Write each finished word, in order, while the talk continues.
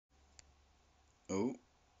Oh,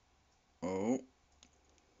 oh.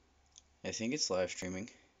 I think it's live streaming.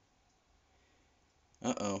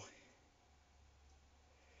 Uh-oh.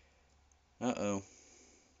 Uh-oh.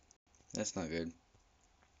 That's not good.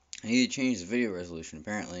 I need to change the video resolution,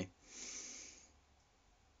 apparently.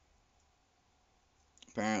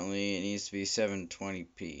 Apparently, it needs to be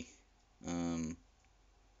 720p.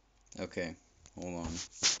 Okay. Hold on.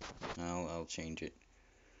 I'll change it.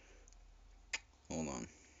 Hold on.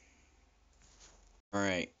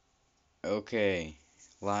 Alright. Okay.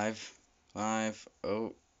 Live.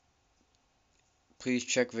 Oh. Please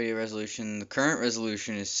check video resolution. The current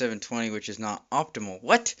resolution is 720, which is not optimal.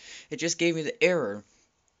 What? It just gave me the error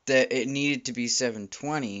that it needed to be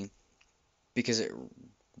 720 because it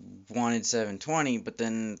wanted 720, but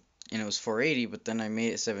then, and it was 480, but then I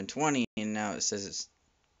made it 720, and now it says it's,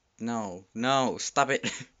 no, stop it.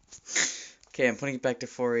 Okay, I'm putting it back to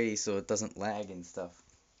 480 so it doesn't lag and stuff,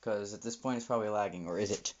 because at this point it's probably lagging, or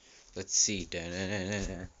is it? Let's see.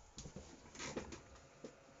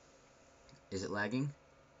 Is it lagging?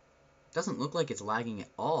 Doesn't look like it's lagging at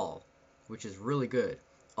all, which is really good.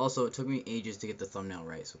 Also, it took me ages to get the thumbnail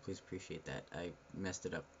right, so please appreciate that. I messed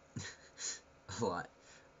it up a lot.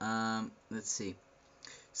 Let's see.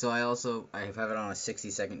 So I have it on a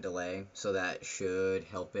 60-second delay, so that should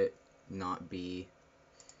help it not be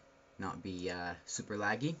super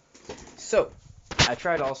laggy. So I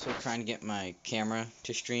tried trying to get my camera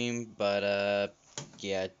to stream, but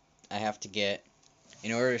yeah, I have to get,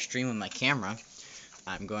 in order to stream with my camera,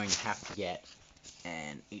 I'm going to have to get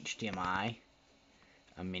an HDMI,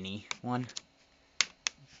 a mini one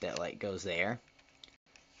that like goes there.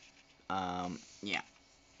 Yeah,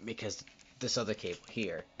 because this other cable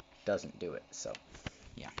here doesn't do it. So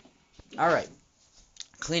yeah. All right,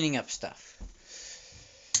 cleaning up stuff.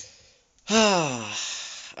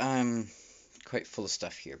 I'm quite full of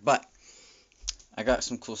stuff here, but I got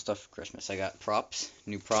some cool stuff for Christmas. I got props,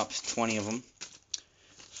 new props, 20 of them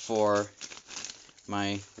for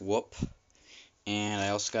my whoop, and I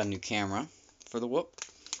also got a new camera for the whoop,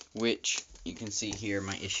 which you can see here.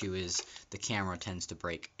 My issue is the camera tends to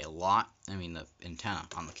break a lot. I mean the antenna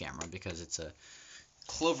on the camera, because it's a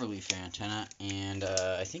cloverleaf antenna, and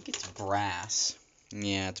I think it's brass.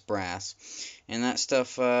 Yeah, it's brass. And that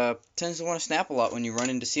stuff tends to want to snap a lot when you run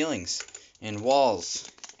into ceilings and walls.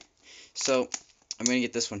 So I'm going to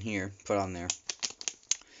get this one here, put on there.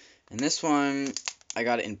 And this one, I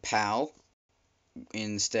got it in PAL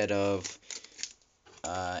instead of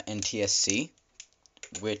NTSC,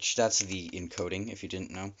 which that's the encoding, if you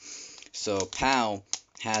didn't know. So PAL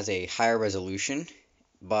has a higher resolution,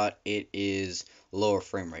 but it is lower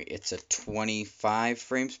frame rate. It's a 25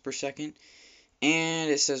 frames per second. And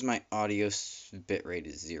it says my audio bitrate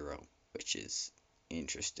is 0, which is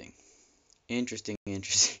interesting. Interesting.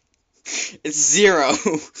 It's 0.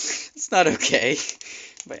 It's not okay.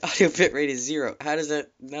 My audio bitrate is 0. How does that?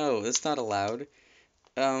 No, that's not allowed.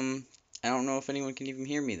 I don't know if anyone can even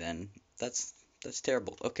hear me then. That's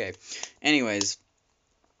terrible. Okay. Anyways.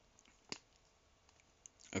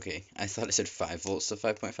 Okay, I thought it said 5 volts, so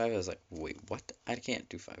 5.5. I was like, wait, what? I can't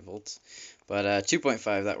do 5 volts. But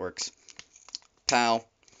 2.5, that works. PAL.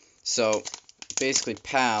 So basically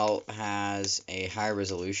PAL has a high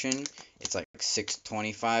resolution. It's like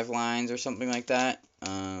 625 lines or something like that,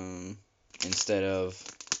 instead of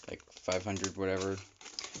like 500 whatever.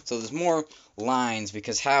 So there's more lines,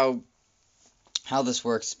 because how this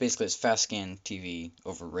works, basically it's fast scan TV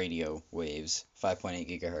over radio waves, 5.8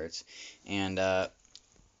 gigahertz, and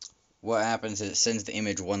what happens is it sends the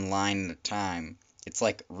image one line at a time. It's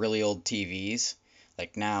like really old TVs.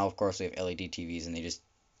 Like now, of course, we have LED TVs, and they just,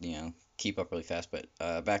 keep up really fast. But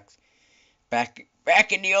back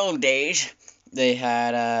in the old days, they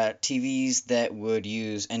had TVs that would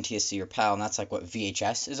use NTSC or PAL, and that's like what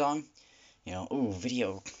VHS is on. Ooh,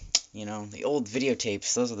 video. The old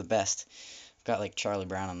videotapes. Those are the best. Got like Charlie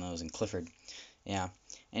Brown on those and Clifford. Yeah.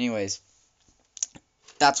 Anyways,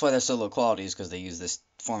 that's why they're so low quality, is because they use this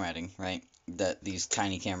formatting, right? That these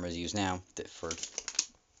tiny cameras use now for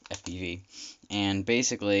FPV. And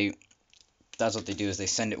basically, that's what they do, is they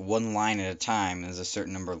send it one line at a time. There's a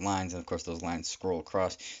certain number of lines, and of course those lines scroll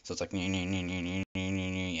across, so it's like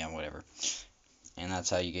yeah, whatever. And that's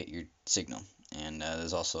how you get your signal. And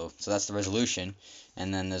there's also, so that's the resolution,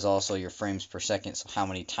 and then there's also your frames per second, so how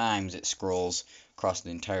many times it scrolls across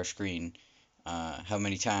the entire screen, how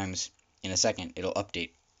many times in a second it'll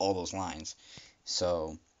update all those lines.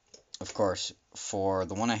 So of course, for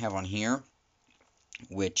the one I have on here,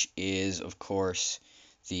 which is, of course,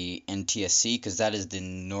 the NTSC, because that is the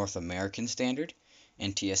North American standard,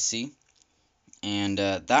 NTSC. And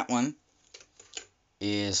that one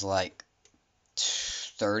is like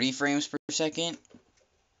 30 frames per second,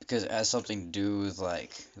 because it has something to do with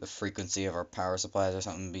like the frequency of our power supplies or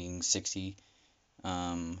something being 60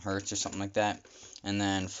 hertz or something like that. And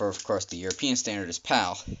then for, of course, the European standard is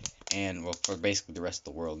PAL, and well, for basically the rest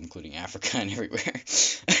of the world, including Africa and everywhere.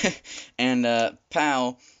 And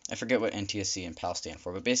PAL, I forget what NTSC and PAL stand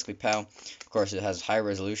for, but basically PAL, of course, it has high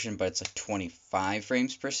resolution, but it's like 25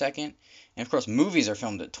 frames per second. And of course, movies are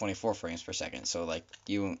filmed at 24 frames per second, so like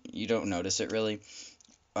you don't notice it really.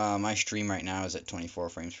 My stream right now is at 24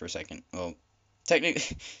 frames per second. Well,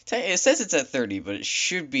 technically, it says it's at 30, but it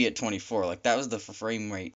should be at 24. Like, that was the frame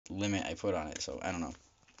rate limit I put on it, so I don't know.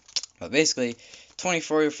 But basically,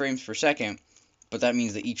 24 frames per second, but that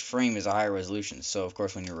means that each frame is a higher resolution. So, of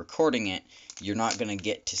course, when you're recording it, you're not going to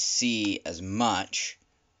get to see as much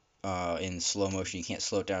in slow motion. You can't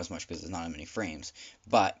slow it down as much because there's not as many frames.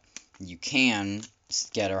 But you can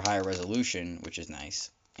get a higher resolution, which is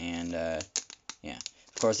nice. And, yeah.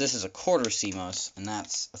 Of course, this is a quarter CMOS, and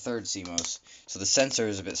that's a third CMOS. So the sensor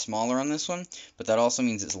is a bit smaller on this one, but that also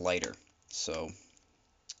means it's lighter. So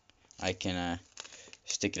I can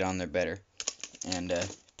stick it on there better and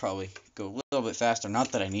probably go a little bit faster.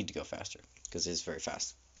 Not that I need to go faster, because it is very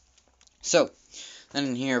fast. So then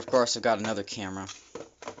in here, of course, I've got another camera.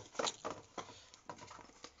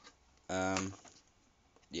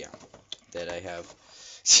 Yeah, that I have.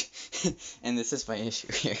 And this is my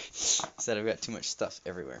issue here, is that I've got too much stuff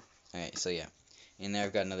everywhere. Alright, so yeah. In there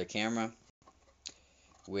I've got another camera,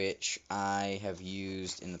 which I have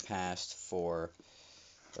used in the past for...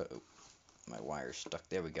 Uh-oh, my wire's stuck.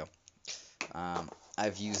 There we go.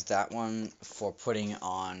 I've used that one for putting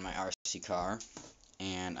on my RC car,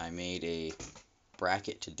 and I made a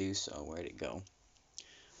bracket to do so. Where'd it go?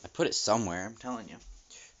 I put it somewhere, I'm telling you.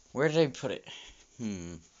 Where did I put it?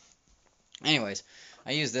 Anyways,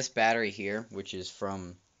 I use this battery here, which is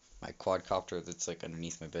from my quadcopter that's like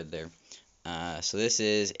underneath my bed there. So this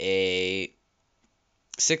is a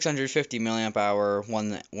 650 milliamp hour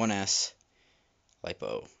 1S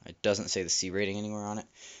LiPo. It doesn't say the C rating anywhere on it,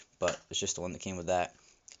 but it's just the one that came with that.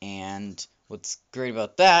 And what's great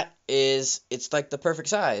about that is it's like the perfect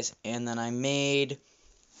size. And then I made,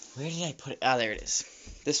 where did I put it? Ah, there it is.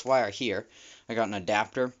 This wire here, I got an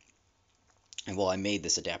adapter. And well, I made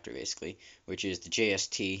this adapter basically, which is the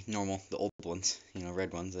JST, normal, the old ones, you know,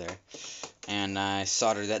 red ones there. And I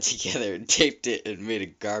soldered that together and taped it and made a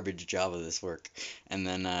garbage job of this work. And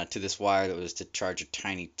then to this wire that was to charge a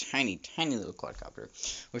tiny, tiny, tiny little quadcopter,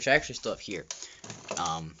 which I actually still have here.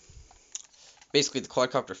 Basically, the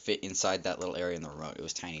quadcopter fit inside that little area in the remote. It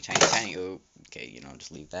was tiny, tiny, tiny. Oh, okay, you know,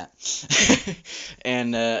 just leave that.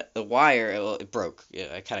 And the wire, it broke.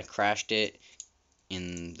 I kind of crashed it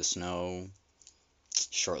in the snow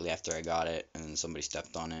shortly after I got it, and then somebody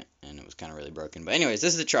stepped on it, and it was kind of really broken. But anyways,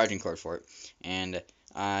 this is the charging cord for it, and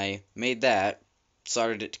I made that,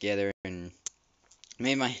 soldered it together, and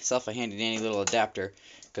made myself a handy-dandy little adapter,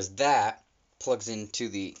 because that plugs into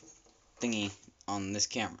the thingy on this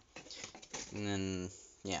camera. And then,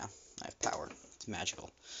 yeah, I have power. It's magical.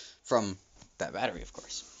 From that battery, of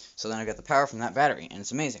course. So then I got the power from that battery, and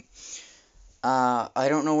it's amazing. I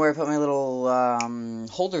don't know where I put my little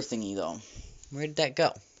holder thingy, though. Where did that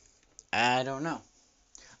go? I don't know.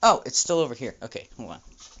 Oh, it's still over here. Okay, hold on.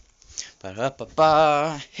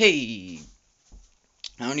 Ba-da-ba-ba. Hey!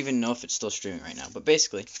 I don't even know if it's still streaming right now, but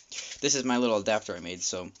basically, this is my little adapter I made,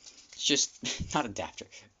 so it's just, not adapter,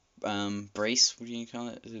 brace, what do you call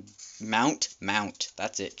it? Mount,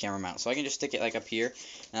 that's it, camera mount. So I can just stick it like up here,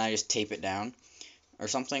 and I just tape it down, or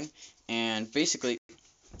something, and basically,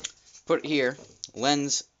 put it here,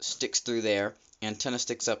 lens sticks through there, antenna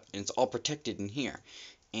sticks up, and it's all protected in here.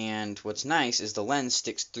 And what's nice is the lens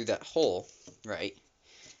sticks through that hole, right?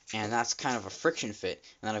 And that's kind of a friction fit.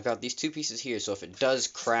 And then I've got these two pieces here, so if it does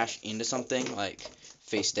crash into something, like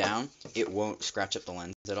face down, it won't scratch up the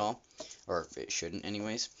lens at all. Or it shouldn't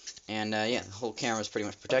anyways. And yeah, the whole camera is pretty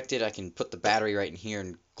much protected. I can put the battery right in here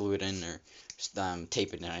and glue it in, or just,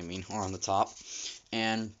 tape it in, I mean, or on the top.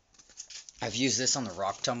 And I've used this on the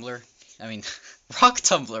rock tumbler. Rock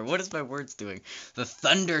tumbler, what is my words doing? The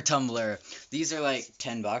thunder tumbler. These are like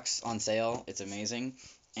 $10 on sale. It's amazing.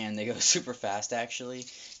 And they go super fast, actually.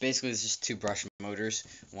 Basically, it's just two brush motors,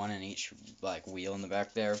 one in each like wheel in the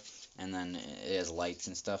back there. And then it has lights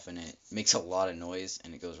and stuff, and it makes a lot of noise,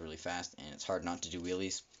 and it goes really fast, and it's hard not to do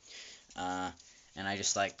wheelies. And I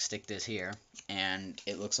just like stick this here, and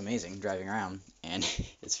it looks amazing driving around, and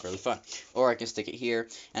it's really fun. Or I can stick it here,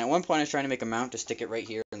 and at one point I was trying to make a mount to stick it right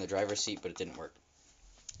here in the driver's seat, but it didn't work.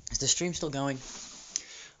 Is the stream still going?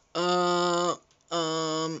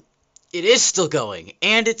 It is still going,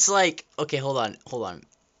 and it's like, okay, hold on.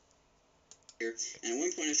 And at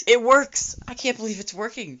one point it works! I can't believe it's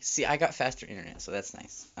working! See, I got faster internet, so that's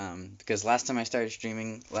nice. Because last time I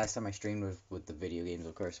streamed with the video games,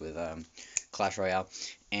 of course, with Clash Royale,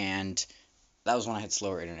 and that was when I had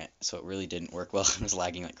slower internet, so it really didn't work well. It was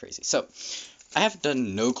lagging like crazy. So, I have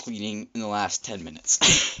done no cleaning in the last 10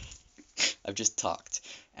 minutes. I've just talked,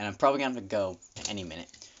 and I'm probably gonna have to go any minute.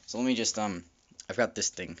 So let me just, I've got this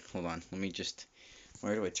thing. Hold on. Let me just,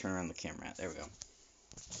 where do I turn around the camera at? There we go.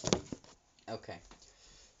 Okay.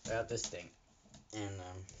 I got this thing, and,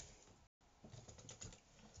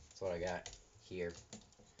 that's what I got here.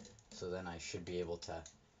 So then I should be able to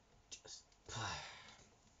just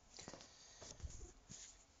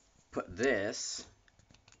put this,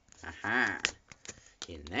 haha,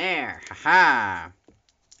 in there, haha,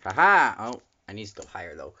 haha. Oh, I need to go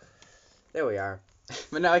higher though. There we are.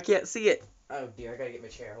 But now I can't see it. Oh dear, I gotta get my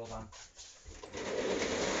chair. Hold on.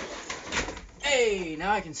 Hey,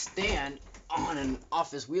 now I can stand on an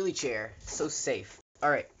office wheelie chair. So safe.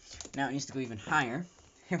 Alright, now it needs to go even higher.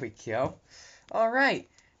 Here we go. Alright,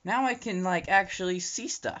 now I can, like, actually see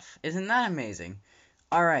stuff. Isn't that amazing?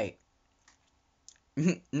 Alright.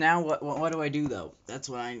 Now what do I do, though? That's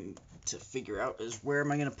what I need to figure out, is where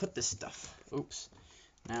am I going to put this stuff? Oops.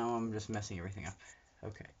 Now I'm just messing everything up.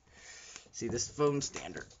 Okay. See, this phone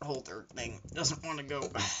stand holder thing doesn't want to go.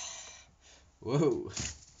 Whoa.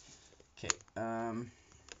 Okay,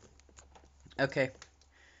 okay.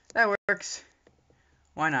 That works.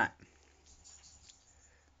 Why not?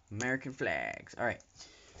 American flags. Alright.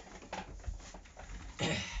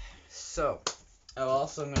 So,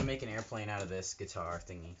 also I'm going to make an airplane out of this guitar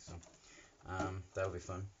thingy, so, that'll be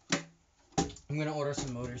fun. I'm going to order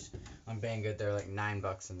some motors on Banggood. They're like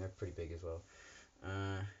 $9, and they're pretty big as well.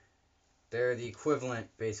 They're the equivalent,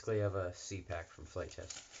 basically, of a C-Pack from Flight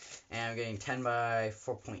Test. And I'm getting 10 by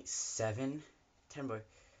 4.7. 10 by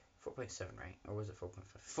 4.7, right? Or was it 4.5?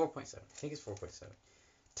 4.7. I think it's 4.7.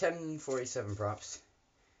 1047 props.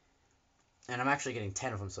 And I'm actually getting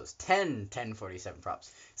 10 of them, so it's 1047 props.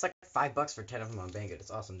 It's like $5 for 10 of them on Banggood.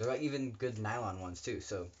 It's awesome. They're like even good nylon ones, too,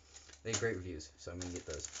 so they have great reviews. So I'm going to get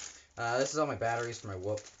those. This is all my batteries for my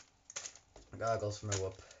whoop. Goggles for my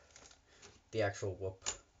whoop. The actual whoop.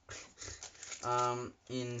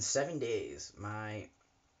 In 7 days, my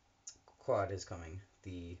quad is coming.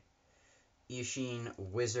 The Yashin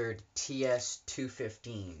Wizard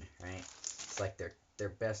TS215, right? It's like their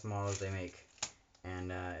best models they make,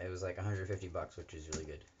 and it was like $150, which is really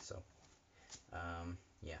good. So,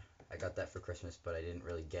 yeah, I got that for Christmas, but I didn't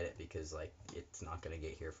really get it because like it's not gonna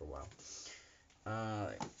get here for a while.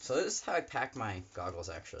 So this is how I pack my goggles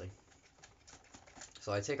actually.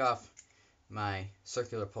 So I take off my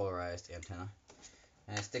circular polarized antenna,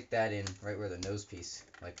 and I stick that in right where the nose piece,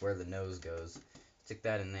 like where the nose goes. Stick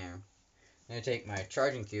that in there. Then I take my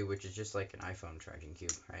charging cube, which is just like an iPhone charging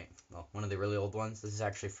cube, right? Well, one of the really old ones. This is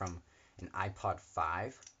actually from an iPod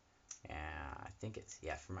 5. Yeah, I think it's,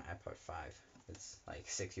 yeah, from my iPod 5. It's like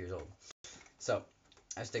 6 years old. So,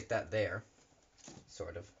 I stick that there,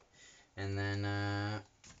 sort of. And then,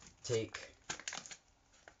 take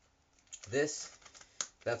this.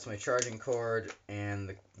 That's my charging cord and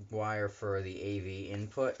the wire for the AV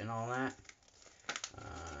input and all that.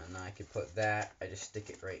 And I could put that, I just stick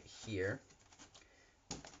it right here.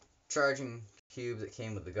 Charging cube that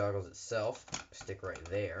came with the goggles itself, stick right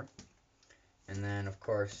there. And then, of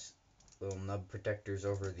course, little nub protectors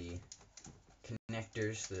over the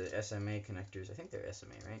connectors, the SMA connectors. I think they're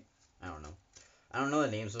SMA, right? I don't know. I don't know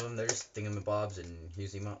the names of them. They're just thingamabobs and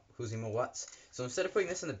who's-ema-whats. So instead of putting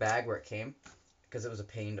this in the bag where it came, because it was a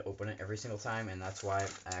pain to open it every single time, and that's why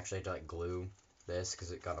I actually had to like glue this,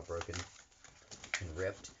 because it got all broken and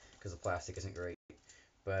ripped, because the plastic isn't great.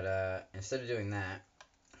 But instead of doing that,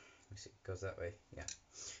 let me see, it goes that way, yeah,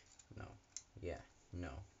 no, yeah,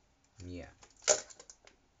 no, yeah.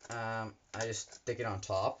 I just stick it on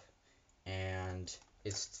top, and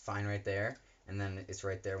it's fine right there, and then it's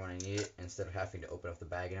right there when I need it, instead of having to open up the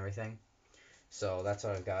bag and everything. So that's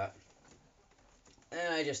what I've got.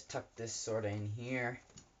 And I just tuck this sort of in here,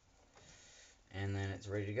 and then it's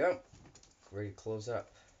ready to go. Ready to close up.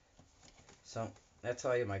 So that's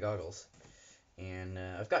how I get my goggles. And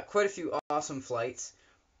I've got quite a few awesome flights.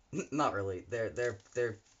 Not really. They're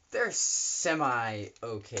semi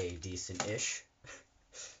okay, decent-ish.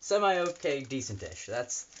 Semi okay, decent-ish.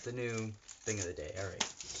 That's the new thing of the day. All right.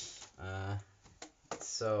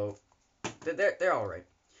 So they're all right.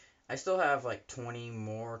 I still have like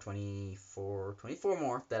 24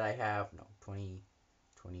 more that I have. No,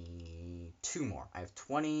 22 more. I have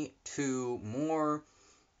 22 more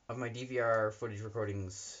of my DVR footage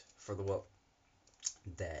recordings for the Whoop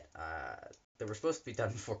that were supposed to be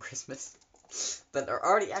done before Christmas. that are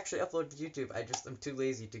already actually uploaded to YouTube. I'm too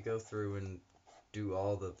lazy to go through and do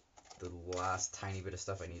all the last tiny bit of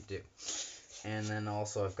stuff I need to do. And then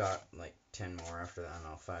also I've got like 10 more after that. I don't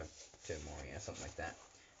know, 5, 10 more, yeah, something like that.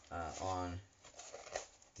 On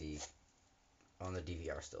the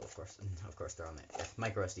DVR still, of course. Of course, they're on the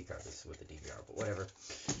micro SD card. This is with the DVR, but whatever.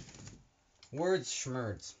 Words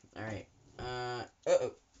schmerds. All right.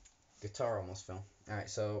 Uh-oh. Guitar almost fell. All right.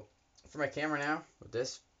 So for my camera now, with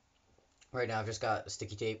this, right now I've just got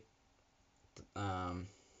sticky tape, and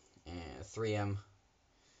 3M.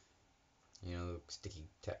 You know, the sticky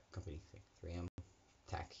tack company thing. 3M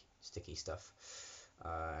tack sticky stuff.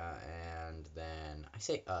 And then I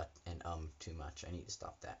say and too much. I need to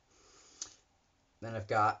stop that. Then I've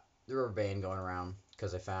got the rubber band going around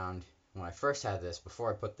because I found when I first had this,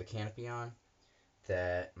 before I put the canopy on,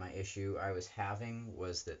 that my issue I was having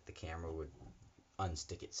was that the camera would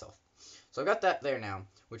unstick itself. So I've got that there now,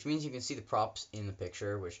 which means you can see the props in the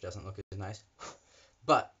picture, which doesn't look as nice.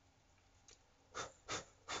 But,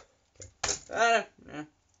 okay.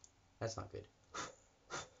 That's not good.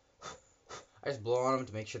 I just blow on them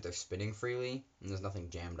to make sure they're spinning freely, and there's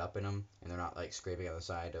nothing jammed up in them, and they're not like scraping on the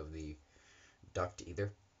side of the duct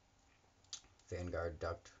either. Vanguard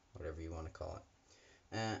duct, whatever you want to call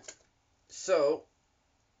it. So,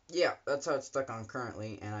 yeah, that's how it's stuck on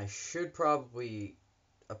currently, and I should probably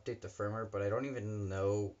update the firmware, but I don't even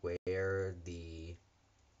know where the...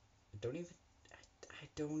 I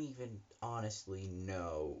don't even honestly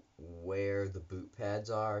know where the boot pads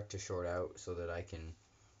are to short out so that I can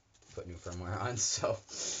put new firmware on, so...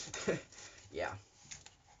 yeah.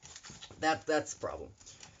 That's the problem.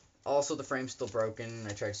 Also, the frame's still broken.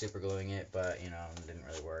 I tried super gluing it, but, you know, it didn't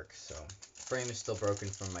really work, so... Frame is still broken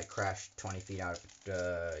from my crash 20 feet out,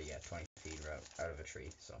 20 feet out of a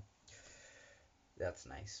tree, so... That's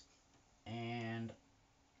nice. And...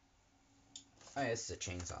 oh, yeah, this is a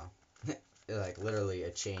chainsaw. Like, literally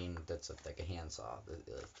a chain that's like a handsaw. Like,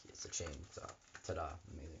 it's a chainsaw. Ta-da.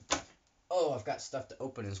 Amazing. Oh, I've got stuff to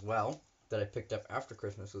open as well that I picked up after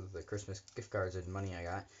Christmas with the Christmas gift cards and money I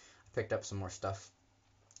got. I picked up some more stuff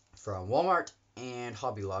from Walmart and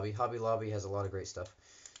Hobby Lobby. Hobby Lobby has a lot of great stuff.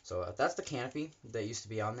 So that's the canopy that used to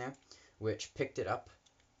be on there, which picked it up.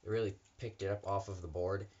 It really picked it up off of the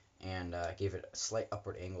board and gave it a slight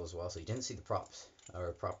upward angle as well, so you didn't see the props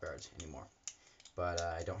or prop guards anymore. But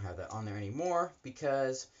I don't have that on there anymore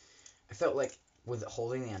because I felt like with it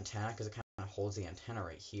holding the antenna, because it kind of holds the antenna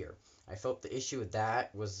right here, I felt the issue with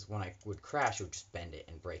that was when I would crash, it would just bend it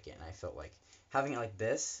and break it, and I felt like having it like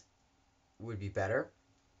this would be better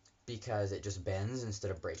because it just bends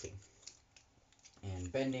instead of breaking.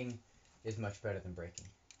 And bending is much better than breaking.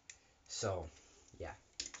 So, yeah.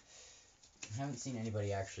 I haven't seen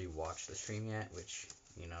anybody actually watch the stream yet, which,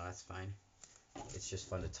 you know, that's fine. It's just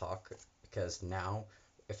fun to talk because now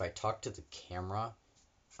if I talk to the camera,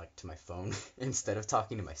 like to my phone, instead of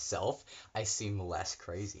talking to myself, I seem less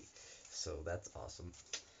crazy. So that's awesome.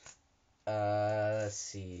 Let's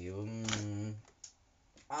see.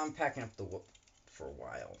 I'm packing up the whoop for a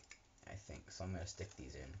while, I think. So I'm going to stick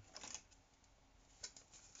these in.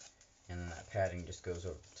 And then that padding just goes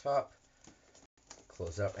over the top.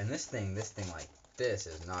 Close up. And this thing like this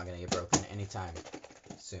is not going to get broken anytime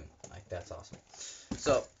soon. Like, that's awesome.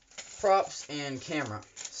 So, props and camera.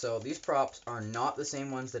 So these props are not the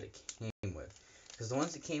same ones that it came with. Because the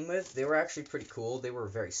ones it came with, they were actually pretty cool. They were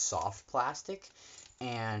very soft plastic,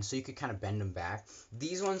 and so you could kind of bend them back.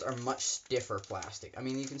 These ones are much stiffer plastic. I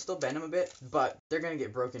mean, you can still bend them a bit, but they're going to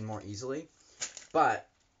get broken more easily. But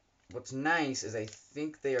what's nice is I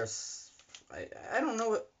think they are... I don't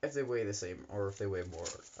know if they weigh the same or if they weigh more.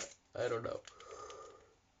 I don't know.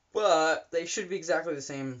 But they should be exactly the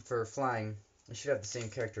same for flying. They should have the same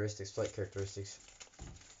characteristics, flight characteristics.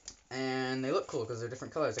 And they look cool because they're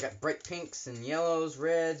different colors. I got bright pinks and yellows,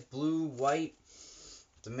 reds, blue, white.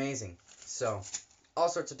 It's amazing. So, all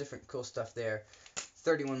sorts of different cool stuff there.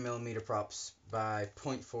 31mm props by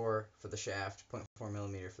 0.4 for the shaft,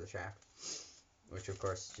 0.4mm for the shaft. Which, of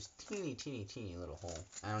course, is just teeny, teeny, teeny little hole.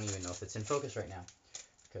 I don't even know if it's in focus right now.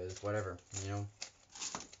 Because, whatever, you know.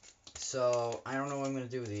 So, I don't know what I'm going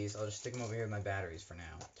to do with these. I'll just stick them over here with my batteries for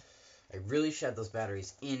now. I really should have those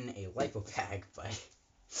batteries in a LiPo bag, but...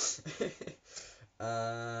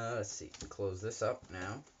 let's see. Close this up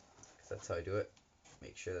now. That's how I do it.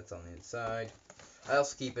 Make sure that's on the inside. I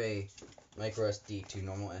also keep a micro SD to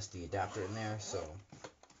normal SD adapter in there, so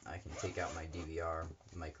I can take out my DVR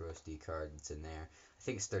micro SD card that's in there. I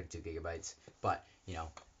think it's 32 gigabytes, but you know,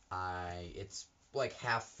 it's like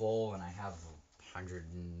half full, and I have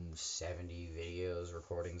 170 videos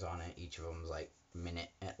recordings on it. Each of them's like a minute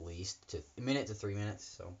at least, to 3 minutes.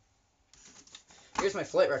 So here's my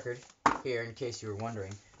flight record here, in case you were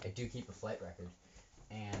wondering. I do keep a flight record,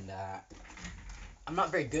 and I'm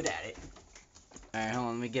not very good at it. Alright, hold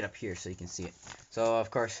on, let me get up here so you can see it. So,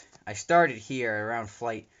 of course, I started here around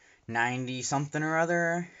flight 90 something or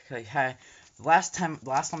other. I had, the last time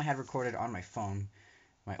I had recorded on my phone,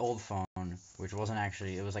 my old phone, which wasn't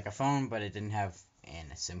actually, it was like a phone, but it didn't have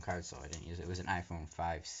a SIM card, so I didn't use it. It was an iPhone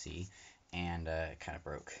 5C, and it kind of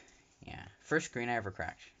broke. Yeah, first screen I ever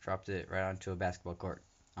cracked. Dropped it right onto a basketball court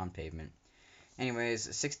on pavement. Anyways,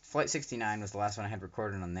 flight 69 was the last one I had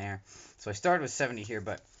recorded on there. So I started with 70 here,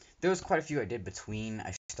 but there was quite a few I did between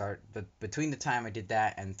the time I did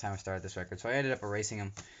that and the time I started this record. So I ended up erasing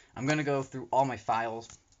them. I'm gonna go through all my files,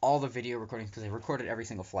 all the video recordings, because I recorded every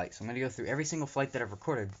single flight. So I'm gonna go through every single flight that I've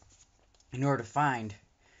recorded in order to find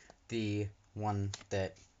the one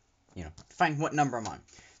that, find what number I'm on.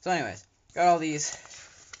 So anyways, got all these.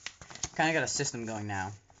 Kind of got a system going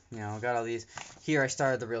now. Got all these. Here I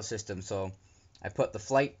started the real system, so I put the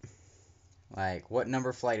flight, like what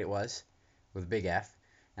number flight it was, with a big F,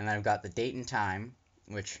 and then I've got the date and time,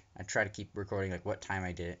 which I try to keep recording like what time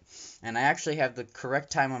I did it, and I actually have the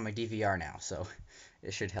correct time on my DVR now, so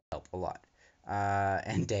it should help a lot,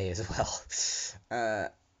 and day as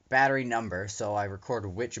well. Battery number, so I record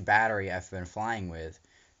which battery I've been flying with,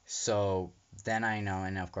 so then I know,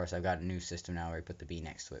 and of course I've got a new system now where I put the B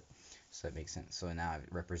next to it. So that makes sense. So now it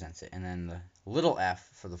represents it. And then the little f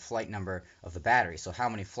for the flight number of the battery. So how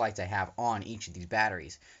many flights I have on each of these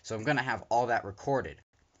batteries. So I'm going to have all that recorded.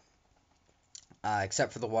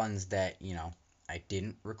 Except for the ones that, I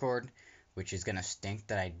didn't record. Which is going to stink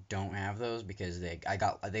that I don't have those. Because they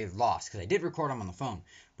lost. Because I did record them on the phone.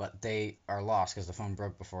 But they are lost because the phone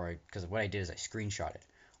broke before because what I did is I screenshotted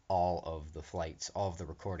all of the flights. All of the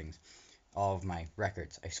recordings. All of my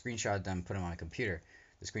records. I screenshotted them, put them on a computer.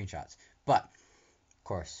 The screenshots, but of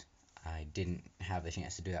course I didn't have the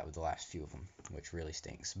chance to do that with the last few of them, which really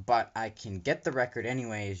stinks. But I can get the record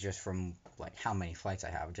anyways just from like how many flights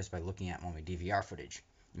I have, just by looking at all my DVR footage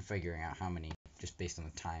and figuring out how many, just based on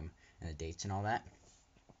the time and the dates and all that.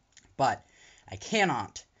 But I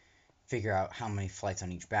cannot figure out how many flights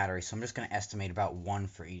on each battery, so I'm just going to estimate about one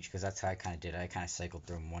for each, because that's how I kind of did it. I kind of cycled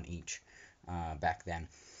through them one each back then.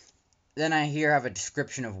 Then I here have a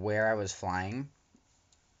description of where I was flying,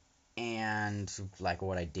 and like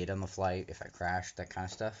what I did on the flight, if I crashed, that kind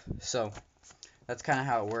of stuff. So that's kind of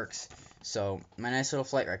how it works. So my nice little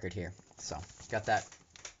flight record here. So got that,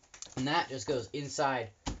 and that just goes inside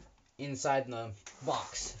the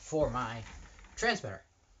box for my transmitter.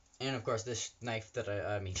 And of course this knife that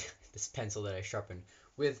this pencil that I sharpened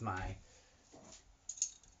with my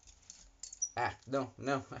no,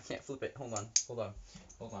 I can't flip it. Hold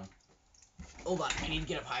on. I need to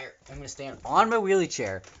get up higher. I'm gonna stand on my wheelie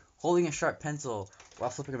chair holding a sharp pencil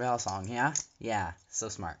while flipping a battle song. Yeah, so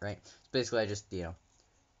smart, right? So basically I just,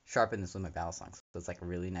 sharpen this with my battle song. So it's like a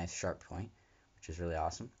really nice sharp point, which is really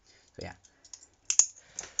awesome. So yeah.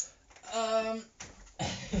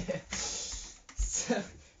 So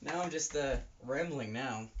now I'm just rambling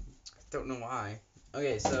now. Don't know why.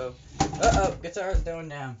 Okay, so guitar's going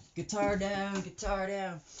down. Guitar down.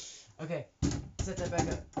 Okay, set that back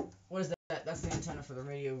up. What is that? That's the antenna for the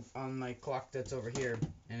radio on my clock that's over here.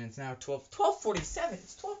 And it's now 12:47.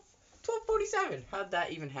 It's 12:47. How'd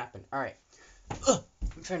that even happen? Alright.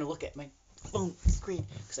 I'm trying to look at my phone screen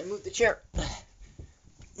because I moved the chair.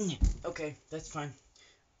 Okay, that's fine.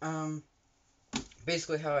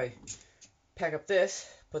 Basically how I pack up this,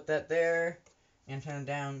 put that there, antenna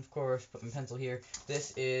down, of course, put my pencil here.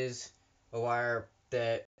 This is a wire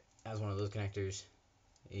that has one of those connectors.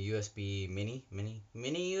 A USB mini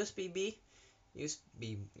USB-B?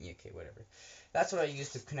 USB, okay, whatever. That's what I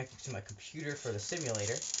use to connect it to my computer for the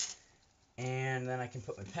simulator. And then I can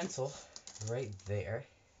put my pencil right there.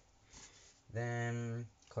 Then,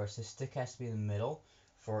 of course, this stick has to be in the middle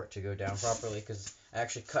for it to go down properly, because I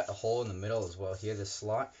actually cut a hole in the middle as well here, this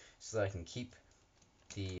slot, so that I can keep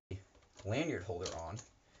the lanyard holder on,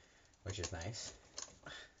 which is nice.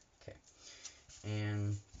 Okay,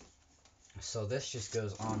 and so this just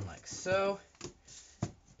goes on like so.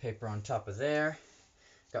 Paper on top of there.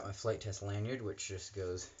 Got my flight test lanyard, which just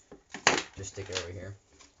stick it over here.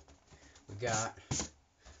 We got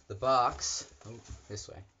the box. Oh, this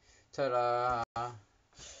way. Ta-da!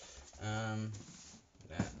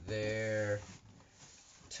 That there.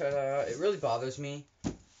 Ta-da! It really bothers me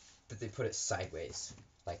that they put it sideways.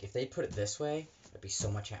 Like, if they put it this way, I'd be so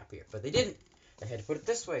much happier. But they didn't. They had to put it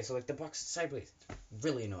this way, so like the box is sideways. It's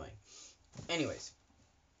really annoying. Anyways,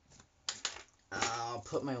 I'll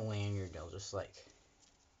put my lanyard. I'll just like,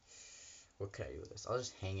 what can I do with this? I'll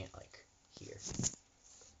just hang it like here.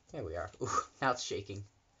 There we are. Ooh, now it's shaking.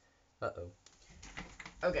 Uh-oh.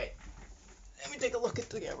 Okay, let me take a look at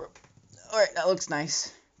the camera. Alright, that looks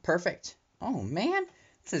nice. Perfect. Oh, man.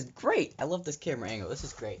 This is great. I love this camera angle. This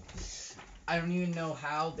is great. I don't even know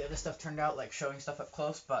how the other stuff turned out, like showing stuff up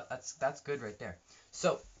close, but that's good right there.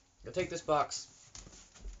 So, I'll take this box,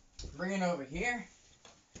 bring it over here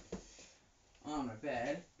on my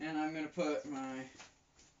bed, and I'm going to put my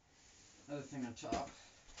other thing on top,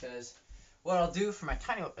 because what I'll do for my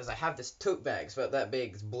tiny one is I have this tote bag. It's about that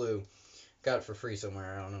big. It's blue. Got it for free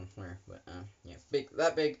somewhere. I don't know where, but yeah, big,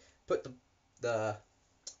 that big. Put the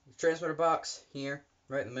transmitter box here,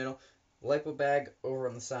 right in the middle. Lipo bag over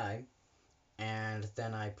on the side, and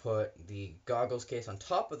then I put the goggles case on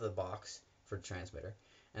top of the box for the transmitter,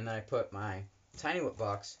 and then I put my tiny whip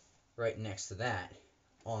box right next to that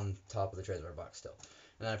on top of the transmitter box still.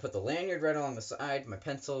 And then I put the lanyard right along the side, my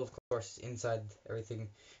pencil, of course, inside everything.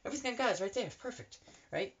 Everything I got is right there. It's perfect,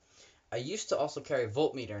 right? I used to also carry a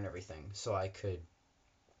voltmeter and everything, so I could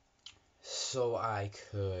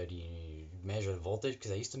measure the voltage,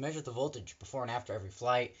 because I used to measure the voltage before and after every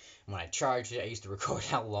flight. And when I charged it, I used to record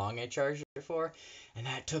how long I charged it for, and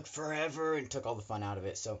that took forever and took all the fun out of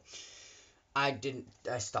it. So I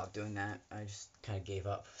stopped doing that. I just kind of gave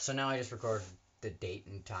up. So now I just record the date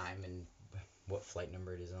and time and what flight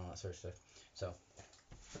number it is and all that sort of stuff. So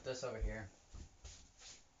put this over here.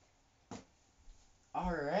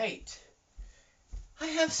 All right. I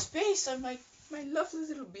have space on my lovely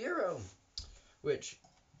little bureau, which,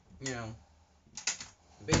 you know,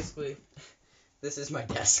 basically, this is my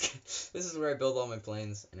desk. This is where I build all my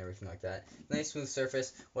planes and everything like that. Nice smooth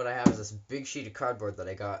surface. What I have is this big sheet of cardboard that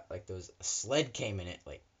I got, like, a sled came in it,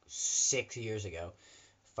 like, 6 years ago.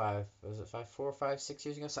 6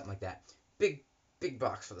 years ago? Something like that. Big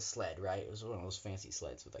box for the sled, right? It was one of those fancy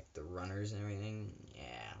sleds with, like, the runners and everything. Yeah,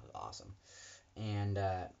 it was awesome. And,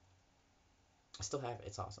 I still have it.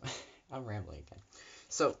 It's awesome. I'm rambling again.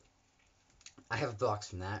 So, I have a box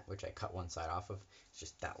from that, which I cut one side off of. It's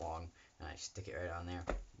just that long, and I stick it right on there.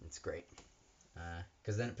 It's great,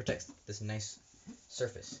 because then it protects this nice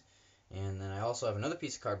surface. And then I also have another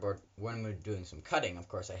piece of cardboard. When we're doing some cutting, of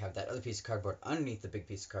course, I have that other piece of cardboard underneath the big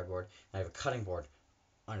piece of cardboard. I have a cutting board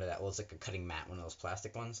under that. Well, it's like a cutting mat, one of those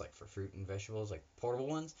plastic ones, like for fruit and vegetables, like portable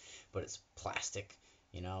ones, but it's plastic,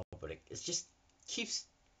 but it just keeps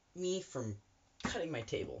me from cutting my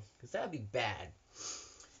table, because that would be bad.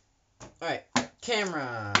 Alright,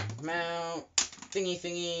 camera, mount,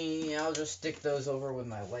 thingy. I'll just stick those over with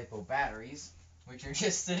my LiPo batteries, which are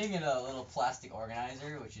just sitting in a little plastic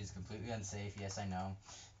organizer, which is completely unsafe, yes I know,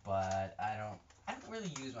 but I don't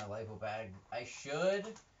really use my LiPo bag. I should.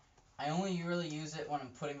 I only really use it when I'm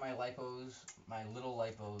putting my little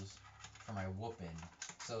LiPos for my whoop in,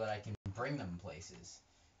 so that I can bring them places,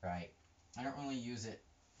 right? I don't really use it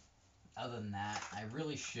other than that. I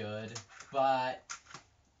really should, but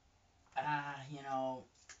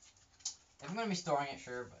if I'm gonna be storing it,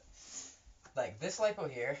 sure, but like this lipo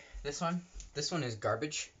here, this one is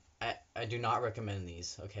garbage. I do not recommend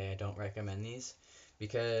these. Okay, I don't recommend these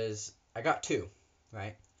because I got two,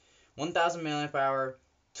 right? 1,000 milliamp hour,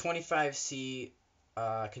 25C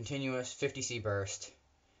continuous, 50C burst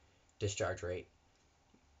discharge rate.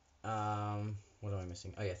 What am I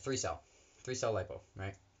missing? Oh yeah, 3-cell lipo,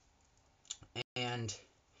 right? And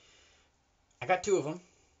I got two of them.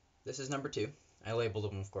 This is number 2. I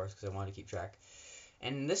labeled them, of course, because I wanted to keep track.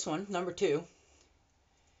 And this one, number 2,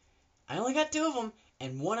 I only got 2 of them,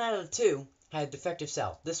 and 1 out of the 2 had a defective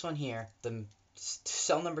cell. This one here, the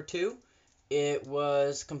cell number 2, it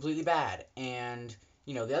was completely bad. And,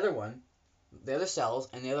 the other one, the other cells,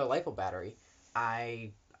 and the other LiPo battery,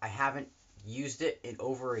 I haven't used it in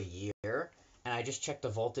over a year, and I just checked the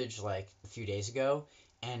voltage, like, a few days ago,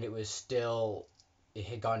 and it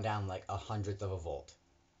had gone down, like, 1/100th of a volt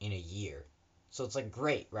in a year. So it's, like,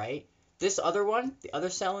 great, right? This other one, the other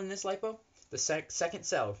cell in this LiPo, the second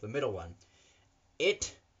cell, the middle one,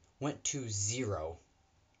 it went to 0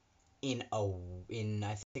 in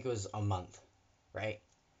I think it was a month, right?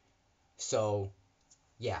 So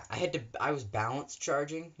yeah, I was balance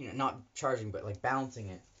charging, not charging, but like balancing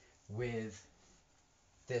it with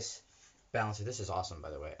this balancer. This is awesome,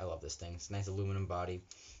 by the way. I love this thing. It's a nice aluminum body.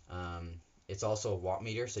 It's also a watt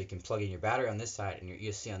meter, so you can plug in your battery on this side and your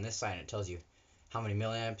ESC on this side, and it tells you how many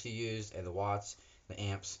milliamps you used and the watts, the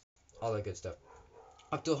amps, all that good stuff.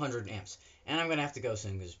 Up to 100 amps. And I'm going to have to go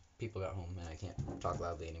soon because people got home and I can't talk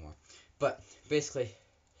loudly anymore. But basically,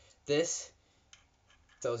 this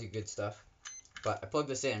tells you good stuff. But I plug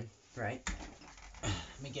this in, right?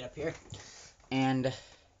 Let me get up here. And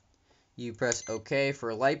you press OK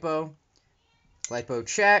for LiPo. LiPo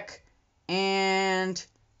check. And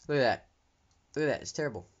Look at that. Look at that. It's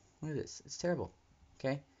terrible. Look at this. It's terrible.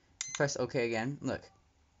 Okay. Press OK again. Look.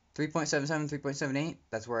 3.77, 3.78.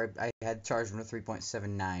 That's where I had charged them to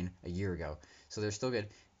 3.79 a year ago. So they're still good.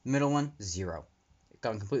 Middle one, 0. It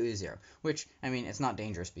gone completely to 0. Which, I mean, it's not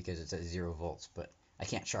dangerous because it's at 0 volts, but I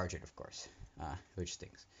can't charge it, of course, which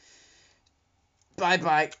stinks.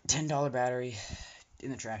 Bye-bye. $10 battery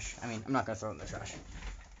in the trash. I mean, I'm not going to throw it in the trash.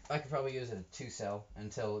 I could probably use it a 2-cell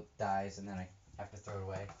until it dies, and then I have to throw it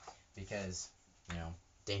away because,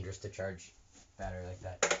 dangerous to charge battery like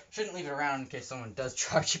that. Shouldn't leave it around in case someone does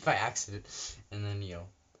charge it by accident, and then,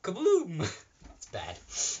 kabloom! It's bad.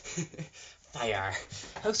 Fire.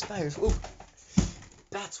 House fires. Ooh.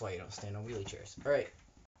 That's why you don't stand on wheelie chairs. Alright.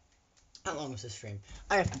 How long was this stream?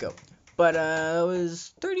 I have to go. But, it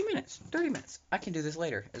was 30 minutes. 30 minutes. I can do this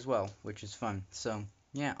later as well, which is fun. So,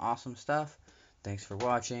 yeah, awesome stuff. Thanks for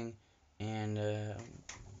watching. And, I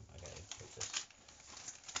gotta put this.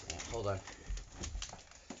 Yeah, hold on.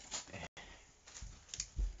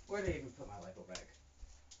 Where did I even put my lipo bag?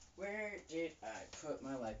 Where did I put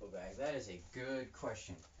my lipo bag? That is a good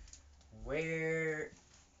question. Where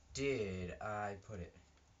did I put it?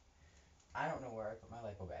 I don't know where I put my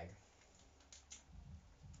lipo bag.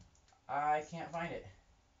 I can't find it.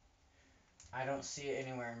 I don't see it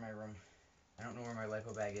anywhere in my room. I don't know where my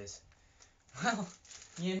lipo bag is. Well,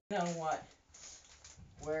 you know what?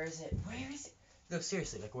 Where is it? Where is it? No,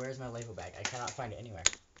 seriously, where is my lipo bag? I cannot find it anywhere.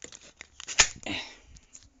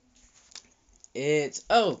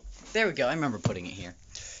 Oh, there we go. I remember putting it here.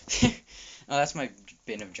 Oh, that's my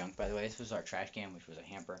bin of junk, by the way. This was our trash can, which was a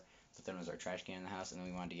hamper. But then it was our trash can in the house, and then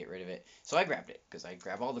we wanted to get rid of it. So I grabbed it, because I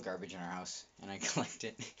grab all the garbage in our house, and I collect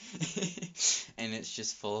it. And it's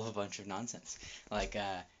just full of a bunch of nonsense. Like,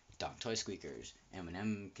 dog toy squeakers,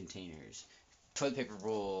 M&M containers, toilet paper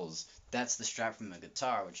rolls. That's the strap from the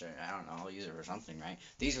guitar, which I don't know, I'll use it for something, right?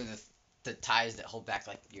 These are the ties that hold back,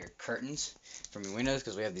 your curtains from your windows,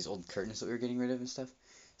 because we have these old curtains that we were getting rid of and stuff.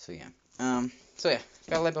 So, yeah. Got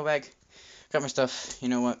a lipo bag. Got my stuff. You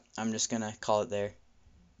know what? I'm just gonna call it there.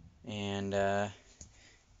 And,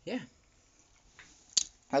 yeah.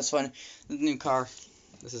 That's fun. The new car.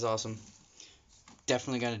 This is awesome.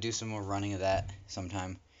 Definitely gotta do some more running of that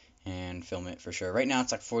sometime and film it for sure. Right now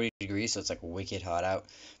it's 40 degrees, so it's wicked hot out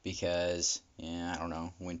because, I don't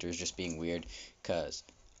know, winter's just being weird. Because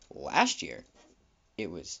last year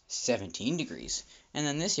it was 17 degrees, and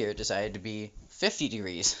then this year it decided to be 50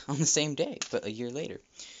 degrees on the same day, but a year later.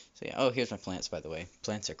 So yeah, oh, here's my plants, by the way.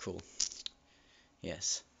 Plants are cool.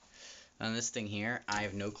 Yes. On this thing here, I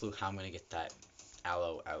have no clue how I'm going to get that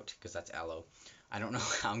aloe out, because that's aloe. I don't know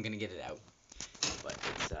how I'm going to get it out, but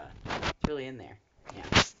it's really in there. Yeah,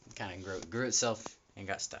 it kind of grew itself and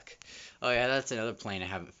got stuck. Oh yeah, that's another plane I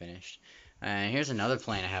haven't finished. And here's another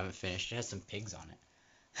plane I haven't finished. It has some pigs on it.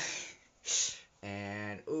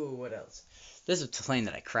 And, ooh, what else? This is a plane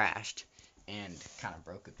that I crashed and kind of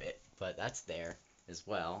broke a bit, but that's there as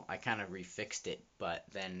well. I kind of refixed it, but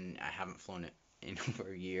then I haven't flown it in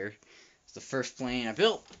over a year. It's the first plane I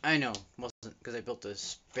built. I know, wasn't, because I built a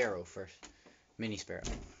Sparrow first, mini Sparrow.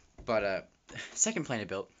 But second plane I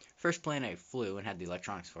built, first plane I flew and had the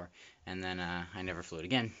electronics for, and then I never flew it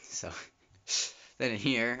again. So then in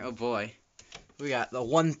here, oh boy, we got the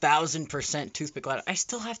 1000% toothpick glider. I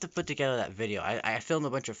still have to put together that video. I filmed a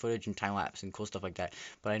bunch of footage and time lapse and cool stuff like that,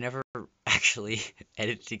 but I never actually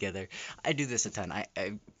edit it together. I do this a ton. I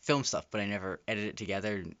film stuff, but I never edit it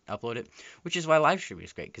together and upload it, which is why live streaming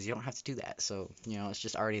is great, because you don't have to do that. So, it's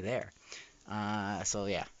just already there. So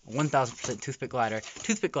yeah, 1000% toothpick glider.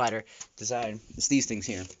 Toothpick glider design. It's these things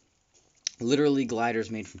here. Literally gliders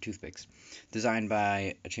made from toothpicks. Designed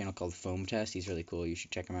by a channel called Foam Test. He's really cool. You should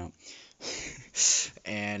check him out.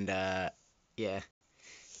 And, yeah.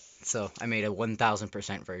 So I made a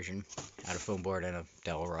 1000% version out of foam board and a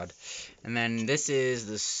dowel rod. And then this is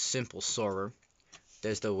the simple soarer.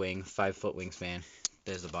 There's the wing, 5-foot wingspan.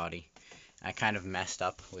 There's the body. I kind of messed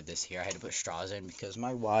up with this here. I had to put straws in because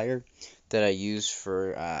my wire that I use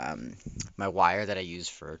for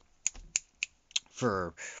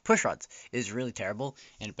push rods is really terrible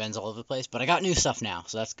and it bends all over the place. But I got new stuff now,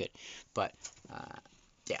 so that's good. But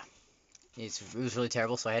yeah, it was really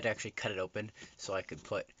terrible, so I had to actually cut it open so I could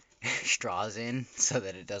put straws in so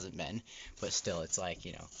that it doesn't bend. But still, it's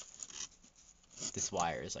this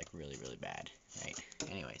wire is really, really bad, right?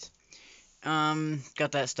 Anyways.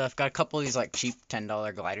 Got that stuff. Got a couple of these cheap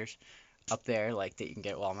 $10 gliders up there, that you can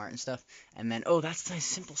get at Walmart and stuff. And then, oh, that's the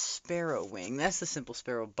Simple Sparrow wing. That's the Simple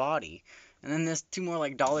Sparrow body. And then there's 2 more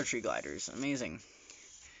Dollar Tree gliders. Amazing.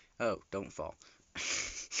 Oh, don't fall.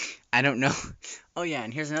 I don't know. Oh yeah,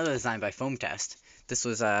 and here's another design by Foam Test. This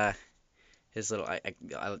was His little,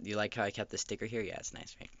 you like how I kept the sticker here? Yeah, it's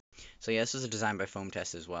nice, right? So yeah, this was a design by Foam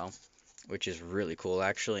Test as well, which is really cool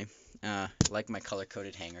actually. Like my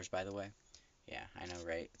color-coded hangers, by the way. Yeah, I know,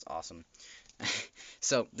 right? It's awesome.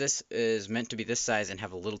 So this is meant to be this size and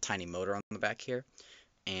have a little tiny motor on the back here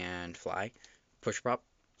and fly, push prop.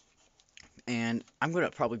 And I'm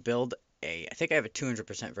gonna probably build I think I have a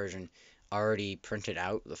 200% version already printed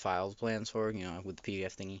out, the files plans for, with the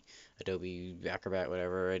PDF thingy, Adobe Acrobat,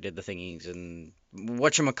 whatever. I did the thingies and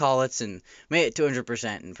whatchamacallits and made it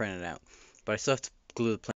 200% and printed it out. But I still have to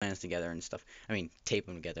glue the plans together and stuff. I mean, tape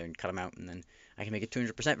them together and cut them out, and then I can make a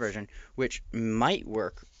 200% version, which might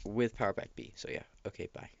work with Power Pack B. So yeah, okay,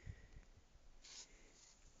 bye.